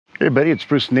Hey buddy, it's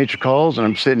Bruce from Nature Calls, and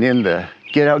I'm sitting in the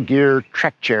Get Out Gear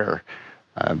Trekchair.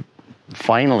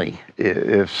 Finally,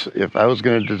 if I was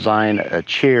going to design a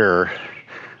chair,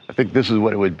 I think this is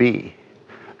what it would be.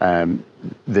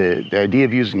 The idea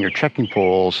of using your trekking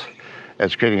poles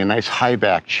as creating a nice high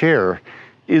back chair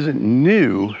isn't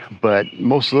new, but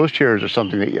most of those chairs are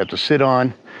something that you have to sit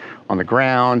on the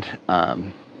ground.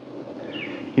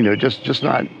 Just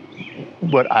not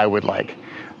what I would like.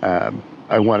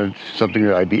 I wanted something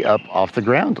that I'd be up off the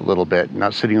ground a little bit,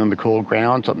 not sitting on the cold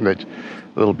ground, something that's a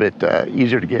little bit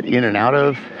easier to get in and out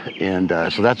of. And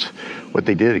so that's what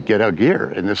they did at Get Out Gear,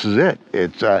 and this is it.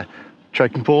 It's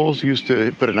trekking poles used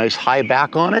to put a nice high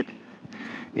back on it,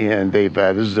 and they've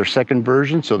this is their second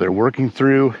version, so they're working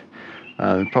through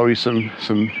probably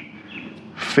some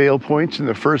fail points in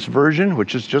the first version,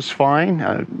 which is just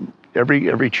fine.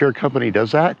 Every chair company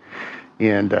does that.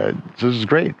 And so this is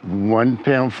great. 1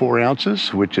 pound, 4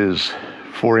 ounces, which is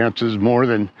 4 ounces more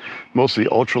than most of the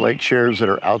ultralight chairs that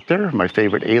are out there. My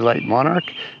favorite A-Light Monarch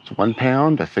is 1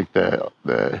 pound. I think the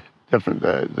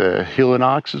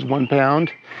Helinox is 1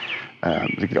 pound. I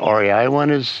think the REI one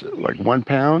is like 1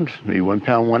 pound, maybe 1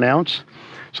 pound, 1 ounce.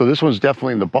 So this one's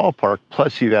definitely in the ballpark.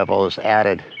 Plus you have all this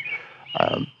added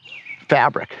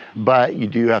fabric, but you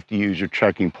do have to use your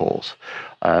trekking poles.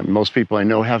 Most people I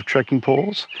know have trekking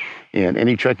poles, and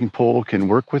any trekking pole can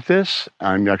work with this.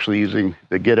 I'm actually using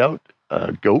the Get Out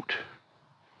goat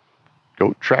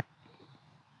trek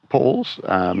poles.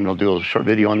 I'll do a short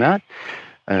video on that,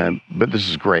 but this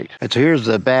is great. And so here's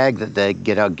the bag that the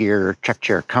Get Out Gear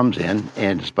Trekchair comes in,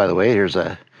 and just by the way, here's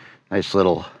a nice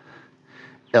little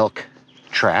elk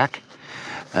track.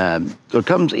 So it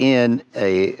comes in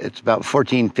it's about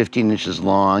 15 inches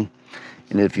long.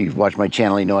 And if you've watched my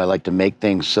channel, you know I like to make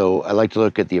things. So I like to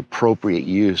look at the appropriate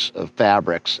use of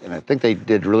fabrics. And I think they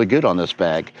did really good on this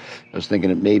bag. I was thinking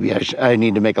that maybe I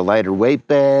need to make a lighter weight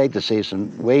bag to save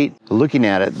some weight. Looking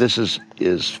at it, this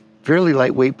is fairly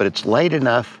lightweight, but it's light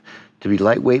enough to be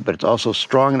lightweight, but it's also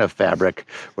strong enough fabric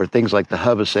where things like the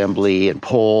hub assembly and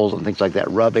poles and things like that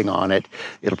rubbing on it,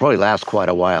 it'll probably last quite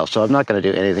a while. So I'm not going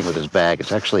to do anything with this bag.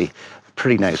 It's actually a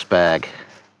pretty nice bag.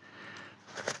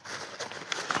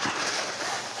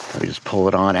 Let me just pull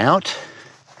it on out.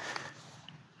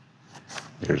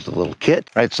 There's the little kit.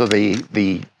 Right, so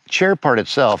the chair part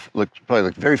itself probably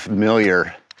look very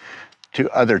familiar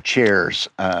to other chairs.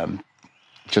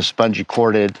 Just spongy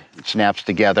corded, it snaps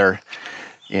together.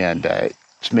 And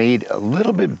it's made a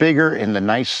little bit bigger in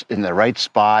the right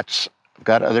spots. I've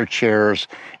got other chairs,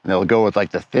 and they'll go with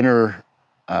like the thinner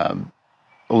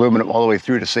aluminum all the way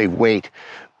through to save weight.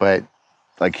 But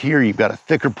like here, you've got a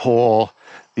thicker pole.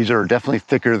 These are definitely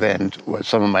thicker than what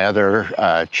some of my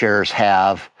other chairs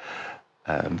have.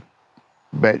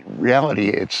 But reality,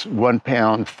 it's 1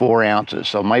 pound, 4 ounces.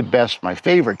 So my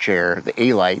favorite chair, the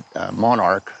A-Light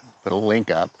Monarch, put a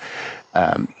link up,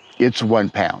 it's 1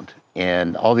 pound.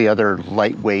 And all the other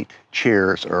lightweight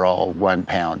chairs are all 1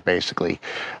 pound, basically.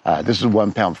 This is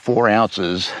 1 pound, 4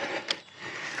 ounces.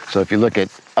 So if you look at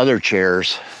other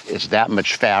chairs, it's that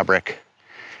much fabric.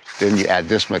 Then you add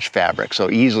this much fabric. So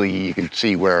easily you can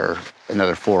see where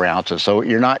another 4 ounces. So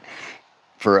you're not,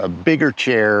 for a bigger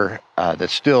chair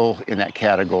that's still in that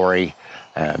category,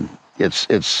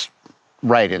 it's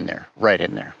right in there, right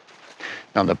in there.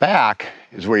 Now the back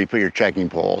is where you put your trekking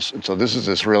poles. And so this is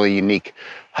this really unique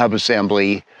hub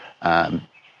assembly.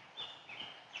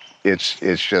 It's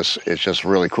just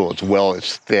really cool.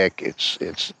 It's thick.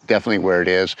 It's definitely where it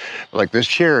is. Like this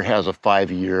chair has a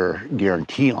 5-year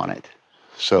guarantee on it.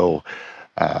 So,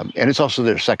 and it's also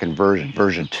their second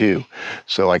version 2.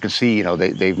 So I can see,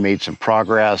 they've made some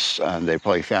progress. They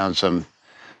probably found some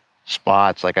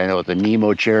spots, like I know with the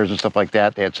Nemo chairs and stuff like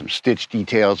that, they had some stitch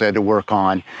details they had to work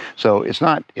on. So it's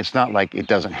not like it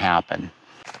doesn't happen.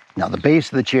 Now the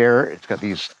base of the chair, it's got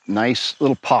these nice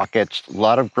little pockets, a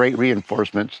lot of great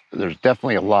reinforcements. There's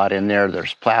definitely a lot in there.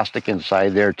 There's plastic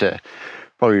inside there to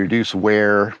probably reduce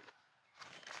wear.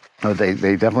 They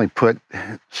definitely put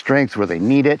strength where they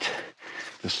need it.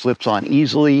 This slips on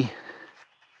easily.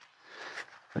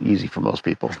 Easy for most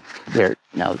people. There,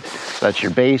 now that's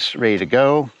your base, ready to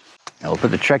go. Now we'll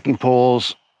put the trekking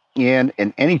poles in,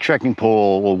 and any trekking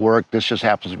pole will work. This just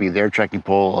happens to be their trekking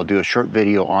pole. I'll do a short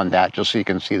video on that just so you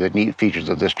can see the neat features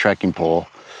of this trekking pole.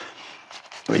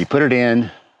 So you put it in,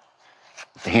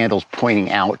 the handle's pointing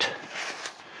out.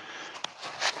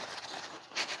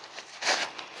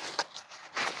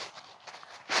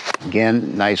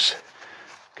 Again, nice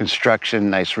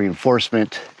construction, nice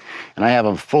reinforcement, and I have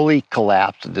them fully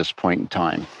collapsed at this point in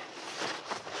time.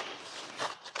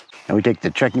 Now we take the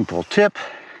trekking pole tip,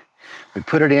 we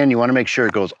put it in. You want to make sure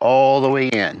it goes all the way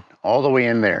in, all the way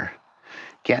in there.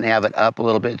 Can't have it up a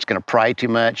little bit. It's going to pry too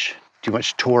much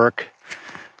torque.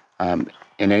 And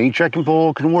any trekking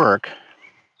pole can work.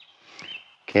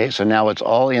 Okay, so now it's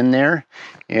all in there.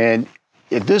 And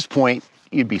at this point,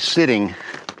 you'd be sitting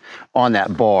on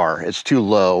that bar. It's too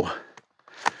low.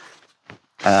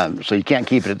 So you can't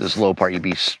keep it at this low part.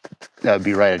 That would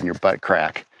be right in your butt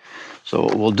crack. So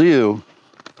what we'll do,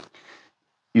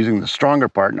 using the stronger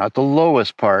part, not the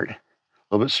lowest part, a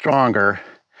little bit stronger,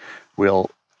 we'll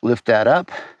lift that up.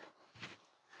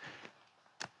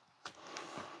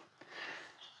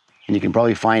 And you can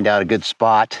probably find out a good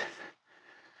spot.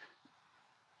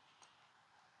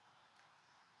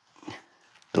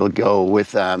 It'll go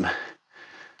with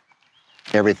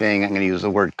everything. I'm going to use the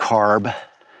word carb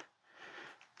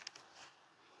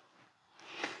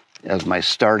as my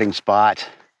starting spot.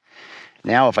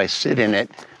 Now if I sit in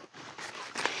it,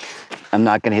 I'm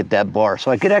not going to hit that bar.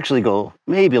 So I could actually go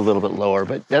maybe a little bit lower,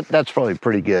 but that's probably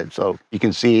pretty good. So you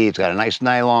can see it's got a nice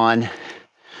nylon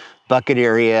bucket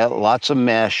area, lots of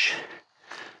mesh.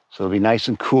 So it'll be nice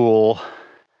and cool.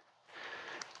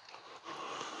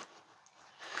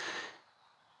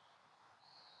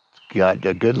 Got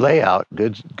a good layout,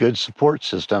 good support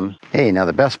system. Hey, now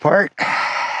the best part,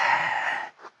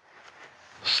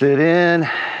 sit in.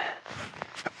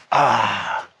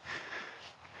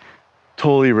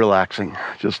 Totally relaxing,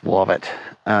 just love it.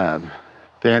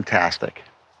 Fantastic.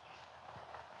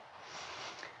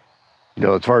 You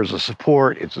know, as far as the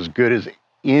support, it's as good as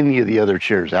any of the other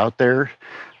chairs out there.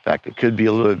 In fact, it could be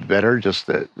a little bit better, just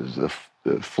the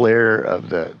flare of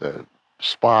the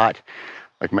spot.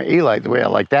 Like my A-Light, the way I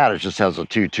like that, it just has the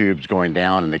two tubes going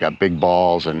down and they got big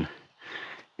balls, and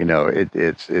you know,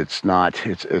 it's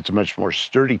a much more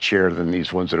sturdy chair than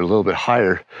these ones that are a little bit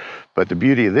higher. But the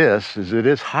beauty of this is it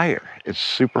is higher. It's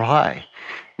super high.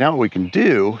 Now what we can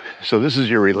do, so this is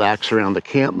your relax around the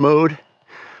camp mode.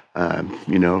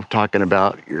 You know, talking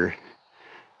about your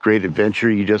great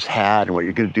adventure you just had and what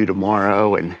you're going to do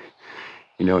tomorrow, and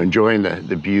you know, enjoying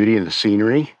the beauty and the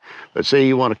scenery. But say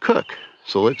you want to cook,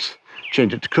 so let's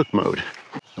change it to cook mode.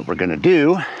 What we're going to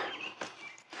do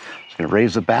is going to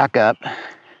raise the back up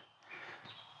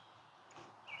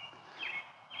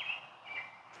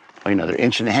by another 1.5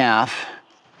 inches.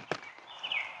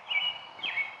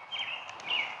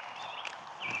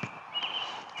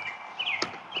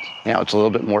 Now it's a little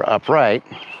bit more upright.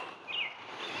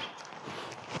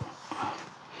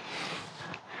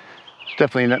 It's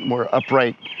definitely a more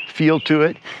upright feel to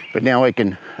it, but now I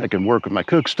can work with my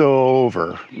cook stove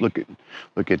or look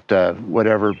at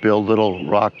whatever, build little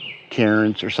rock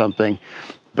cairns or something.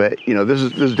 But you know, this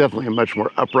is definitely a much more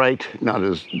upright, not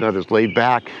as laid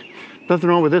back. Nothing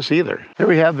wrong with this either. There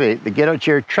we have the Get Out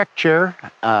Chair Trekchair.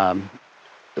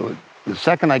 The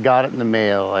second I got it in the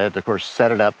mail, I had to, of course,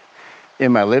 set it up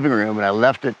in my living room, and I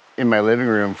left it in my living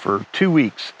room for 2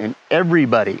 weeks, and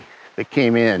everybody that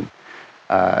came in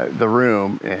the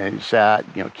room and sat,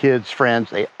 you know, kids, friends,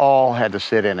 they all had to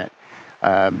sit in it.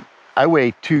 I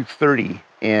weigh 230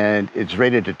 and it's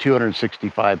rated to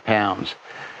 265 pounds.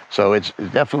 So it's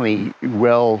definitely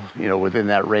well, you know, within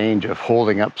that range of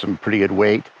holding up some pretty good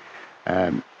weight.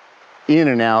 In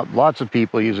and out, lots of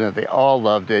people using it. They all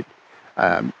loved it.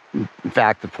 In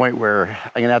fact, the point where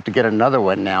I'm gonna have to get another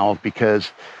one now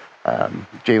because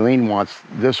Jaylene wants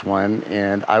this one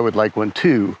and I would like one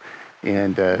too.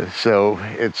 And so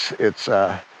it's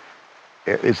that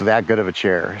good of a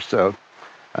chair. So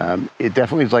it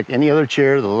definitely is like any other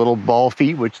chair. The little ball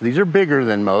feet, which these are bigger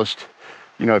than most.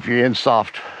 You know, if you're in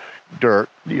soft dirt,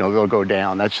 you know, they'll go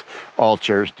down. That's all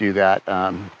chairs do that.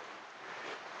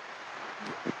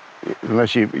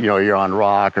 Unless you're on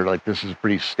rock, or like this is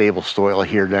pretty stable soil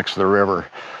here next to the river.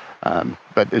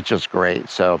 But it's just great.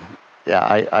 So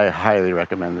yeah, I highly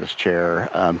recommend this chair.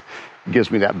 It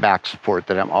gives me that back support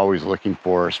that I'm always looking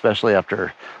for, especially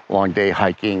after a long day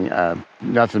hiking.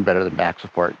 Nothing better than back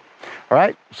support. All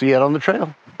right, see you out on the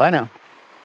trail. Bye now.